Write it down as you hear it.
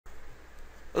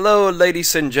Hello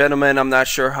ladies and gentlemen, I'm not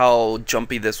sure how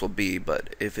jumpy this will be,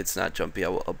 but if it's not jumpy I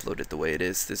will upload it the way it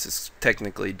is. This is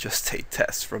technically just a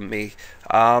test from me.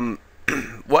 Well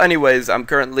anyways, I'm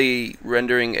currently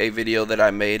rendering a video that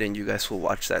I made and you guys will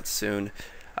watch that soon.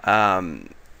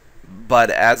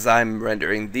 But as I'm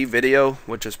rendering the video,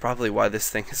 which is probably why this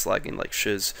thing is lagging like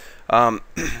shiz,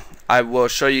 I will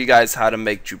show you guys how to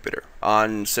make Jupiter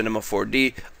on Cinema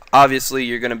 4D. Obviously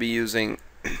you're going to be using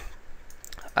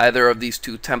either of these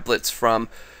two templates from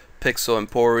Pixel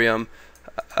Emporium.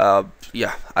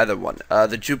 Yeah, either one.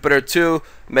 The Jupiter 2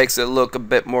 makes it look a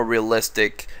bit more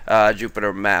realistic.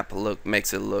 Jupiter map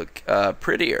makes it look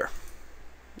prettier.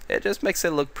 It just makes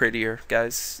it look prettier,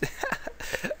 guys.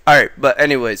 Alright, but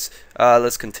anyways,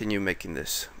 let's continue making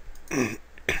this.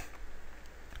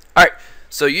 Alright,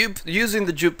 so using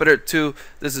the Jupiter 2,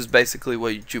 this is basically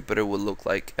what Jupiter will look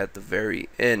like at the very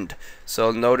end.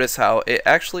 So notice how it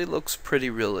actually looks pretty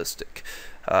realistic.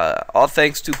 All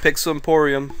thanks to Pixel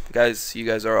Emporium, guys. You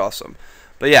guys are awesome.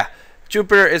 But yeah,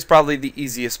 Jupiter is probably the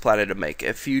easiest planet to make.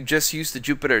 If you just use the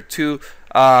Jupiter 2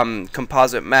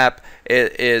 composite map,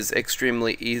 it is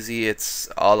extremely easy. It's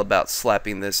all about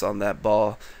slapping this on that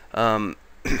ball.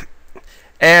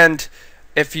 And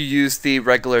if you use the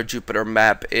regular Jupiter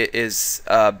map, it is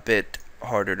a bit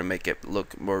harder to make it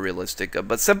look more realistic,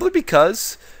 but simply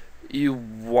because you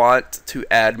want to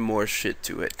add more shit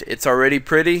to it. It's already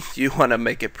pretty, you want to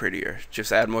make it prettier.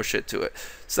 Just add more shit to it.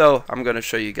 So I'm going to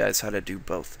show you guys how to do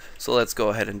both. So let's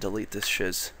go ahead and delete this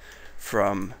shiz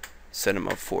from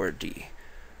Cinema 4D.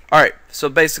 Alright, so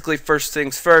basically first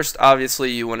things first,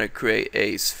 obviously you want to create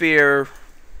a sphere.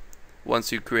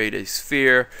 Once you create a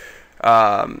sphere,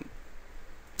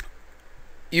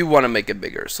 you want to make it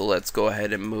bigger. So let's go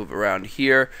ahead and move around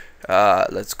here.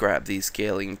 Let's grab the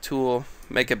scaling tool.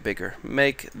 Make it bigger.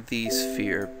 Make the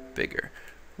sphere bigger.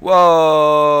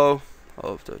 Whoa!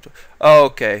 Oh,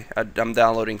 okay. I'm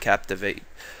downloading Captivate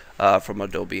from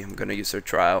Adobe. I'm going to use their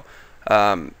trial.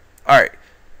 Alright.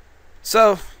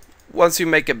 So, once you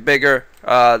make it bigger,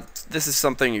 this is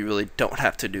something you really don't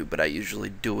have to do, but I usually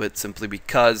do it simply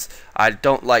because I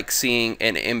don't like seeing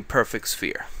an imperfect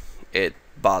sphere. It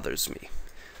bothers me.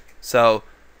 So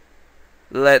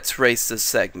let's raise the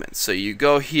segments. So you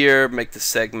go here, make the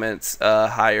segments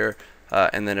higher,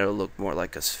 and then it'll look more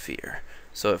like a sphere.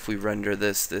 So if we render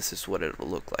this, this is what it'll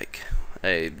look like.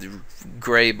 A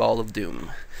gray ball of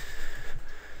doom.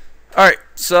 Alright,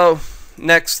 so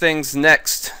next things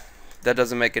next. That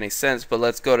doesn't make any sense, but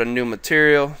let's go to new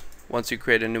material. Once you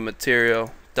create a new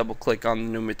material, double click on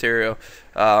the new material.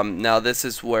 Now this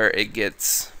is where it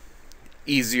gets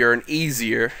easier and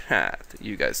easier.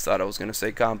 You guys thought I was going to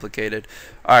say complicated.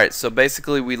 Alright, so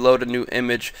basically we load a new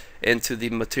image into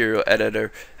the material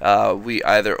editor. We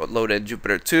either load in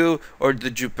Jupiter 2 or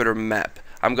the Jupiter map.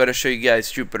 I'm going to show you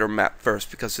guys Jupiter map first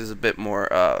because it's a bit more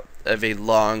of a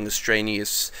long,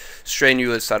 strenuous, I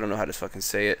don't know how to fucking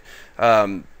say it,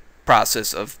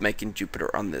 process of making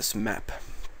Jupiter on this map.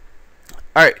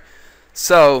 Alright,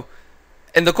 so,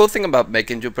 and the cool thing about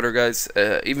making Jupiter, guys,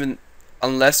 even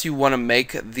unless you want to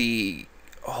make the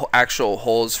actual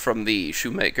holes from the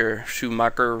Schumacher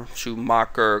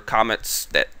comets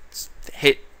that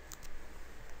hit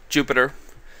Jupiter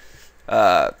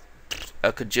a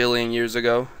cajillion years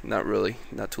ago, not really,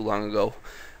 not too long ago,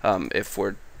 if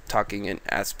we're talking in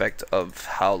aspect of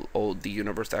how old the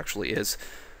universe actually is.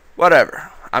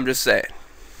 Whatever, I'm just saying.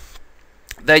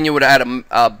 Then you would add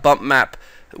a bump map,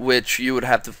 which you would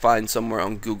have to find somewhere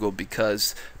on Google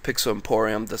because Pixel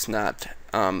Emporium does not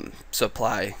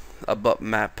supply a bump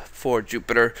map for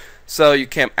Jupiter, so you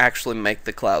can't actually make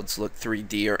the clouds look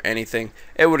 3D or anything.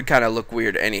 It would kind of look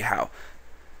weird anyhow,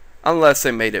 unless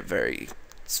they made it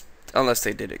unless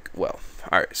they did it well.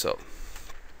 Alright, so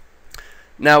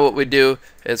now what we do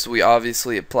is we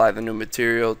obviously apply the new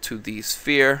material to the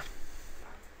sphere,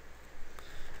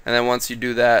 and then once you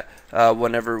do that,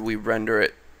 whenever we render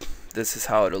it, this is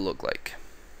how it'll look like.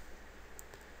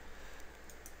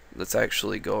 Let's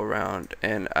actually go around,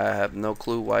 and I have no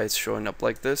clue why it's showing up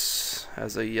like this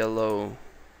as a yellow,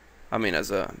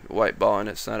 as a white ball, and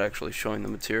it's not actually showing the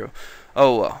material.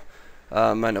 Oh well,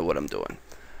 I know what I'm doing.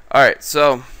 Alright,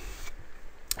 so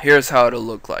here's how it'll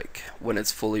look like when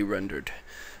it's fully rendered.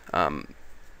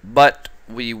 But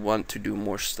we want to do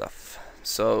more stuff.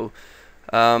 So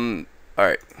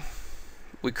alright,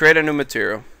 we create a new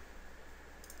material.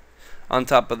 On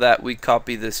top of that, we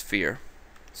copy this sphere.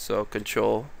 So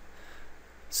Control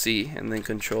C and then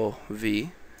Control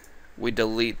V. We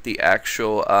delete the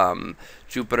actual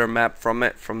Jupiter map from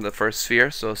the first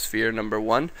sphere. So sphere number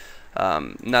 1,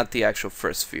 not the actual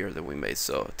first sphere that we made.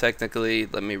 So technically,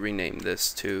 let me rename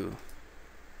this to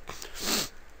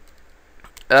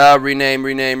Rename.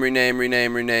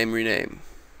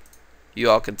 You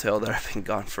all can tell that I've been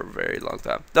gone for a very long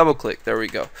time. Double click. There we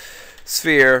go.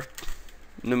 Sphere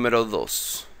numero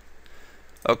dos.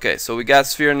 Okay, so we got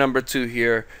sphere number 2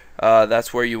 here.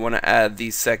 That's where you want to add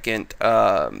the second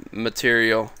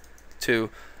material to.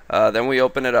 Then we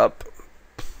open it up.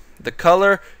 The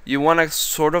color, you want to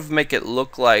sort of make it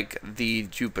look like the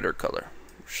Jupiter color.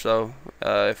 So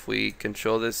if we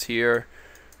control this here,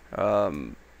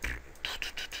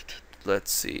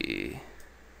 let's see.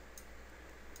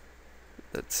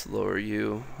 Let's lower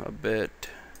you a bit.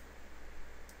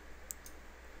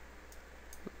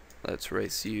 Let's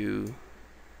raise you.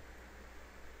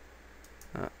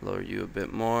 Lower you a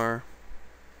bit more.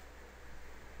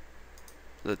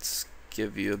 Let's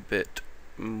give you a bit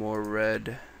more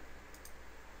red.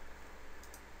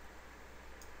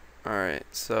 Alright,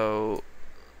 so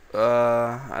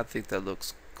I think that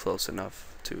looks close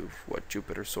enough to what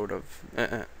Jupiter sort of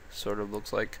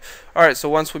looks like. Alright, so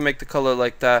once we make the color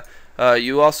like that,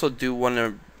 you also do want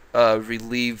to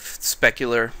relieve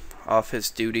Specular off his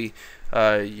duty.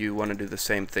 You want to do the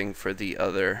same thing for the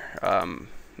other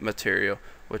material,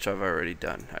 which I've already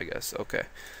done, I guess. Okay.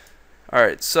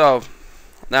 Alright, so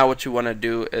now what you want to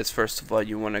do is, first of all,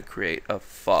 you want to create a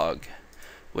fog,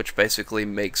 which basically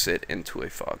makes it into a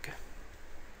fog.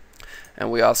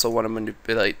 And we also want to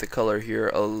manipulate the color here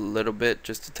a little bit,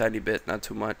 just a tiny bit, not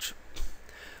too much.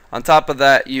 On top of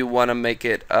that, you want to make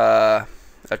it a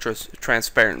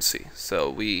transparency, so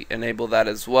we enable that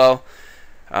as well,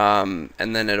 and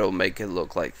then it'll make it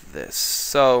look like this.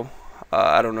 So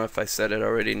I don't know if I said it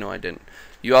already. No, I didn't.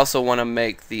 You also want to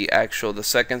make the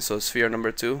second, so sphere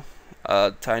number 2,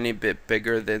 a tiny bit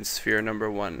bigger than sphere number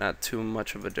 1, not too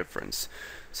much of a difference.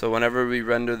 So whenever we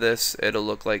render this, it'll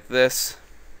look like this.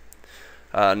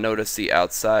 Notice the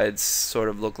outsides sort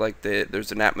of look like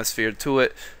there's an atmosphere to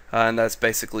it, and that's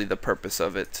basically the purpose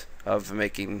of it, of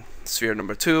making sphere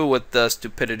number 2 with the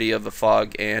stupidity of a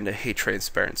fog and a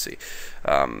transparency.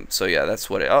 So yeah, that's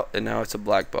what it. Oh, and now it's a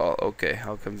black ball. Okay,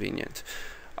 how convenient.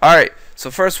 Alright,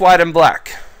 so first white and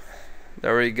black.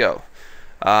 There we go.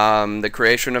 The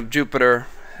creation of Jupiter,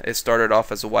 it started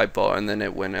off as a white ball, and then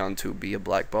it went on to be a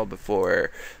black ball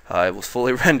before it was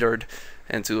fully rendered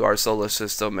into our solar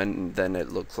system, and then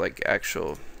it looked like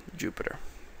actual Jupiter.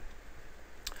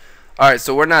 Alright,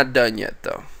 so we're not done yet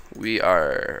though. We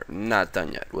are not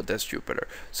done yet with this Jupiter.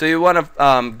 So you want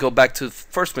to go back to the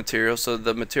first material, so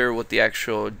the material with the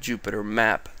actual Jupiter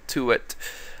map to it,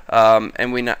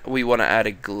 and we want to add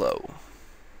a glow.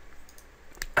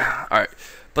 Alright,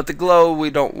 but the glow, we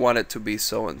don't want it to be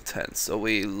so intense, so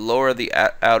we lower the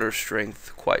outer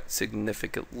strength quite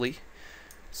significantly,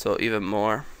 so even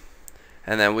more,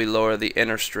 and then we lower the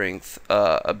inner strength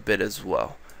a bit as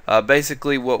well.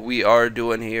 Basically what we are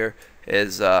doing here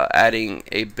is adding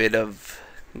a bit of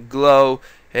glow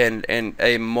and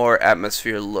a more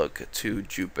atmosphere look to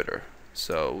Jupiter.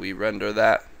 So we render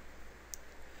that.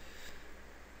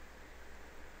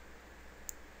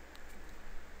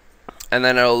 And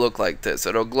then it'll look like this.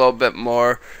 It'll glow a bit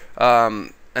more,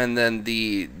 and then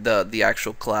the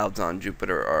actual clouds on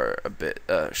Jupiter are a bit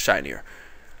shinier.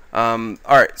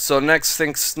 Alright, so next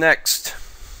things next,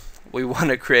 we want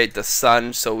to create the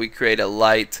sun, so we create a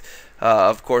light.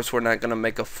 Of course, we're not going to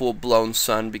make a full-blown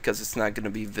sun because it's not going to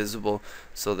be visible,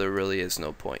 so there really is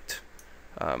no point.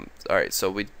 Alright, so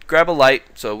we grab a light,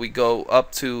 so we go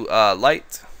up to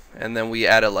light, and then we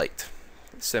add a light.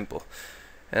 Simple.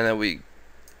 And then we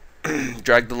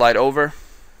drag the light over.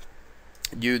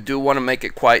 You do want to make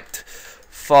it quite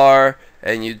far,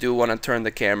 and you do want to turn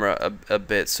the camera a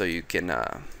bit so you can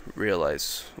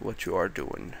realize what you are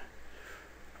doing.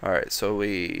 Alright, so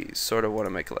we sort of want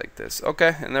to make it like this.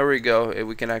 Okay, and there we go.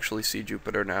 We can actually see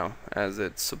Jupiter now as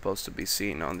it's supposed to be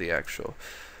seen on the actual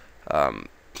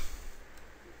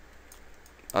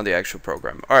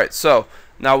program. Alright, so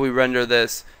now we render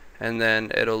this, and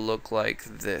then it'll look like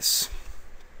this.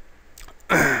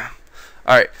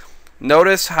 Alright,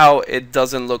 notice how it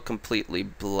doesn't look completely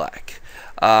black.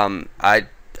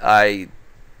 I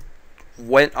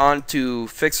went on to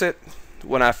fix it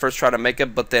when I first tried to make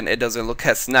it, but then it doesn't look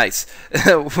as nice.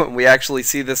 When we actually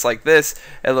see this like this,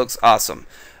 it looks awesome.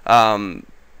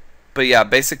 But yeah,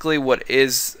 basically what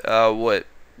is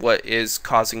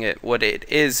causing it,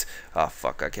 oh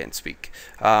fuck, I can't speak,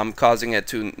 causing it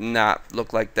to not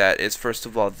look like that is, first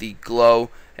of all, the glow,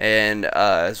 and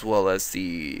as well as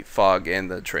the fog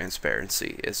and the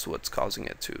transparency is what's causing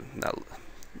it to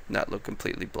not look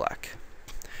completely black.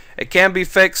 It can be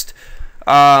fixed,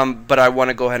 but I want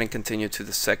to go ahead and continue to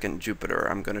the second Jupiter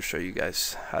I'm going to show you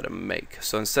guys how to make.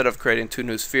 So instead of creating 2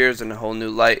 new spheres and a whole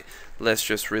new light, let's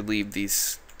just relieve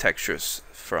these textures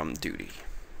from Duty.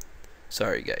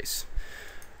 Sorry guys,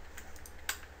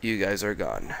 you guys are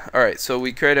gone. Alright, so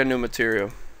we create a new material.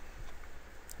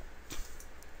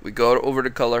 We go over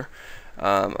to color.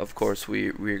 Of course,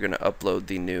 we're gonna upload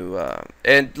the new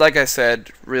and like I said,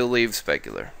 relieve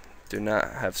specular. Do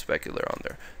not have specular on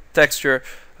there. Texture,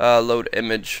 load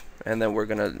image, and then we're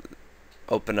gonna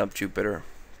open up Jupiter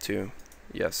too.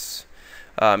 Yes.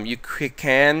 You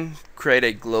can create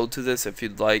a glow to this if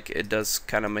you'd like. It does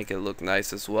kind of make it look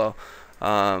nice as well,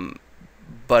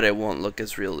 but it won't look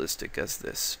as realistic as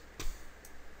this.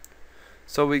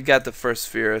 So we got the first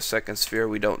sphere, second sphere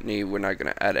we don't need. We're not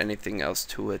going to add anything else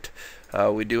to it.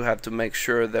 We do have to make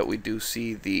sure that we do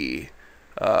see the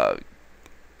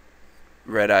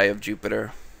red eye of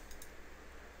Jupiter.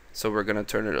 So we're going to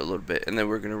turn it a little bit, and then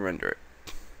we're going to render it.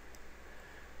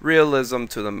 Realism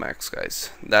to the max, guys.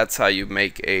 That's how you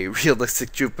make a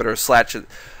realistic Jupiter.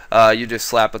 You just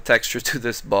slap a texture to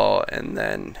this ball, and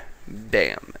then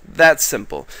bam. That's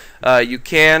simple. You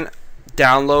can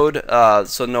download.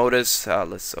 So notice.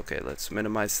 Let's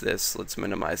minimize this. Let's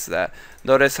minimize that.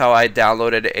 Notice how I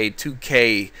downloaded a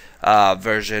 2K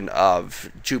version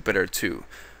of Jupiter 2.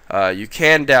 You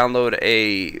can download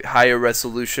a higher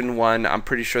resolution one. I'm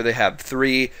pretty sure they have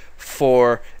 3,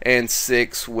 4, and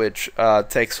 6, which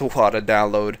takes a while to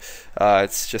download.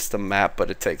 It's just a map, but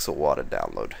it takes a while to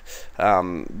download.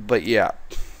 But yeah,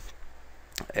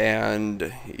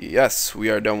 and yes, we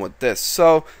are done with this.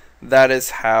 So that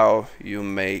is how you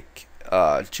make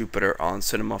Jupiter on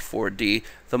Cinema 4D.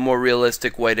 The more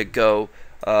realistic way to go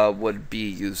would be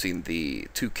using the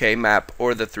 2K map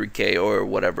or the 3K or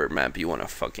whatever map you want to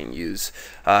fucking use.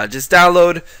 Just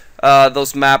download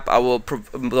those maps.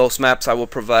 I will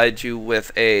provide you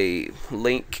with a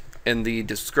link in the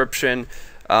description,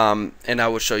 and I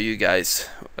will show you guys.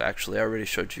 Actually, I already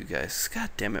showed you guys.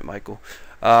 God damn it, Michael.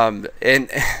 And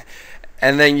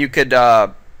then you could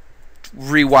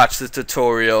rewatch the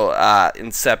tutorial.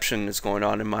 Inception is going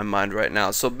on in my mind right now.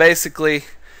 So basically,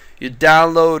 you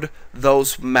download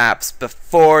those maps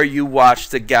before you watch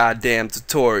the goddamn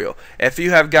tutorial. If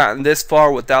you have gotten this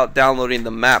far without downloading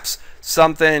the maps,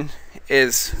 something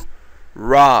is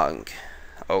wrong.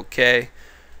 Okay?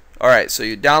 Alright, so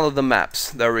you download the maps.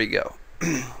 There we go.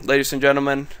 Ladies and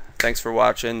gentlemen, thanks for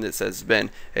watching. This has been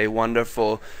a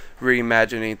wonderful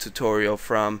reimagining tutorial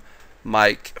from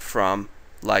Mike from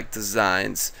Like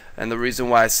Designs. And the reason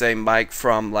why I say Mike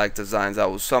from Like Designs, I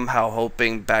was somehow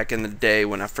hoping back in the day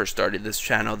when I first started this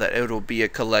channel that it will be a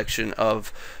collection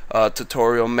of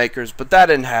tutorial makers, but that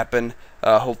didn't happen.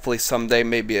 Hopefully someday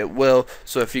maybe it will.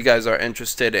 So if you guys are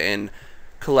interested in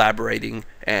collaborating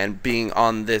and being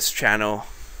on this channel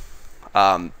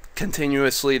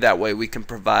continuously, that way we can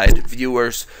provide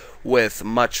viewers with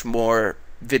much more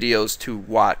videos to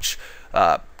watch,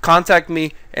 contact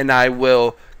me and I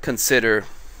will consider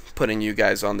putting you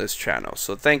guys on this channel.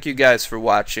 So thank you guys for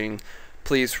watching.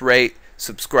 Please rate,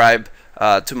 subscribe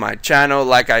to my channel.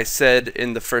 Like I said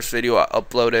in the first video I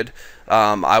uploaded,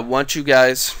 I want you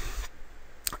guys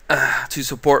to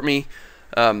support me.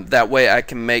 That way I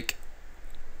can make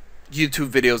YouTube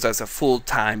videos as a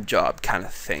full-time job kind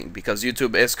of thing, because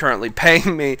YouTube is currently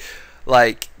paying me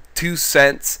like 2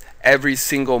 cents every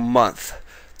single month.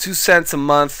 2 cents a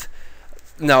month.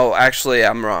 No, actually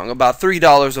I'm wrong. About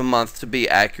 $3 a month to be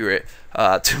accurate,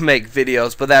 to make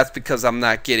videos, but that's because I'm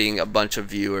not getting a bunch of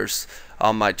viewers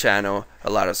on my channel, a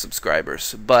lot of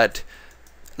subscribers. But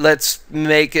let's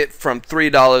make it from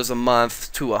 $3 a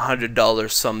month to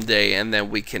 $100 someday, and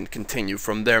then we can continue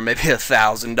from there. Maybe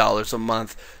 $1,000 a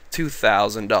month,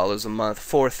 $2,000 a month,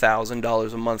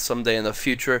 $4,000 a month someday in the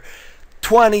future,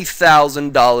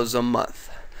 $20,000 a month.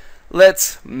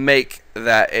 Let's make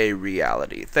that a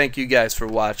reality. Thank you guys for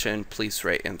watching. Please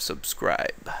rate and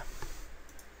subscribe.